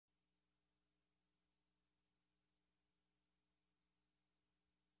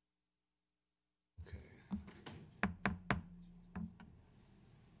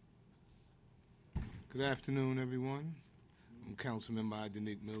Good afternoon, everyone. I'm Councilmember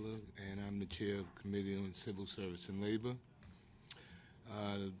Idenique Miller, and I'm the chair of the Committee on Civil Service and Labor.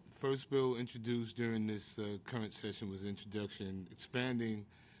 The first bill introduced during this current session was introduction expanding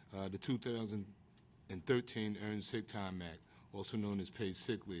the 2013 Earned Sick Time Act, also known as paid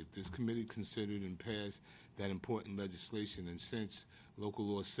sick leave. This committee considered and passed that important legislation, and since Local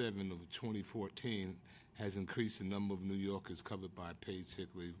Law 7 of 2014 has increased the number of New Yorkers covered by paid sick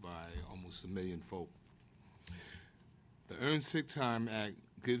leave by almost 1 million folk. The Earned Sick Time Act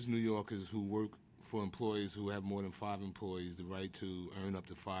gives New Yorkers who work for employers who have more than 5 employees the right to earn up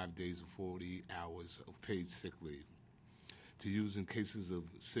to 5 days of 40 hours of paid sick leave to use in cases of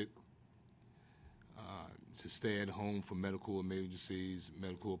sick, to stay at home for medical emergencies,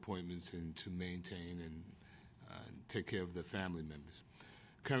 medical appointments, and to maintain and take care of their family members.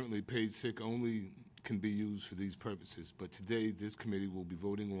 Currently, paid sick only can be used for these purposes, but today this committee will be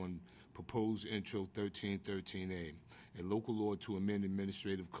voting on proposed intro 1313A, a local law to amend the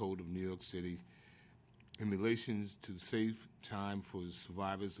Administrative Code of New York City in relation to save time for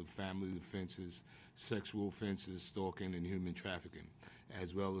survivors of family offenses, sexual offenses, stalking, and human trafficking,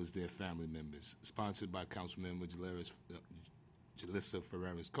 as well as their family members, sponsored by Councilmember Jalissa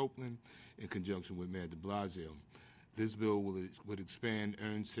Ferreras-Copeland in conjunction with Mayor de Blasio. This bill would expand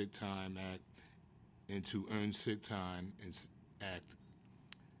Earned Sick Time Act into Earned Sick Time Act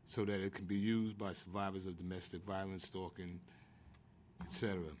so that it can be used by survivors of domestic violence, stalking,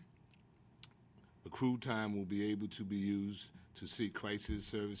 etc. Accrued time will be able to be used to seek crisis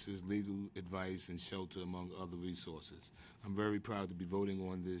services, legal advice, and shelter, among other resources. I'm very proud to be voting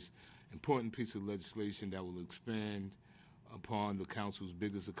on this important piece of legislation that will expand upon the Council's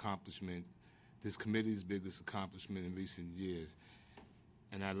biggest accomplishment, this committee's biggest accomplishment in recent years.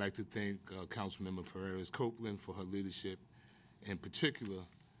 And I'd like to thank Councilmember Ferreras-Copeland for her leadership, in particular,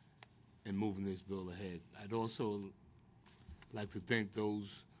 in moving this bill ahead. I'd also like to thank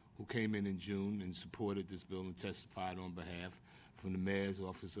those who came in June and supported this bill and testified on behalf, from the Mayor's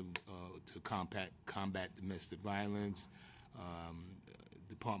Office of, to combat domestic violence,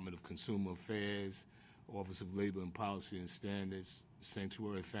 Department of Consumer Affairs, Office of Labor and Policy and Standards,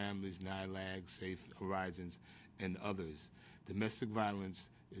 Sanctuary Families, NILAG, Safe Horizons, and others. Domestic violence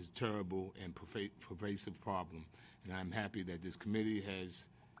is a terrible and pervasive problem, and I'm happy that this committee has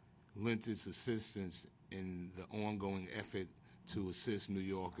lent its assistance in the ongoing effort to assist New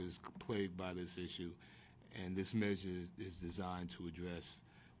Yorkers plagued by this issue, and this measure is designed to address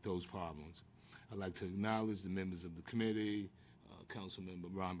those problems. I'd like to acknowledge the members of the committee, Councilmember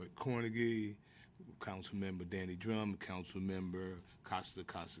Robert Cornegie, Councilmember Danny Drum, Councilmember Costa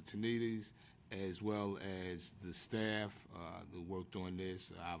Costantinides, as well as the staff that worked on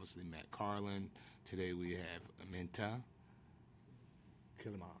this, obviously Matt Carlin. Today we have Amenta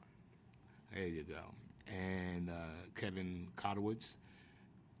Kiliman. There you go. And Kevin Kotowitz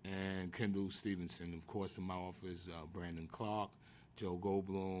and Kendall Stevenson. Of course, from my office, Brandon Clark, Joe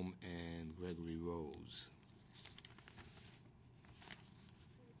Goldblum, and Gregory Rose.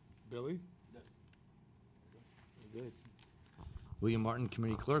 Billy? Good. William Martin,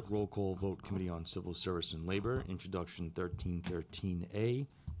 Committee Clerk. Roll call vote, Committee on Civil Service and Labor. Introduction 1313A.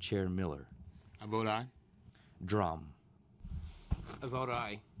 Chair Miller. I vote aye. Drum. I vote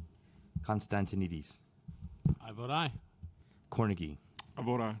aye. Constantinides. I vote aye. Cornegie. I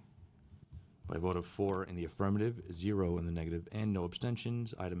vote aye. By a vote of 4 in the affirmative, 0 in the negative, and no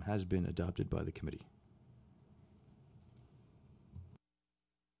abstentions, item has been adopted by the committee.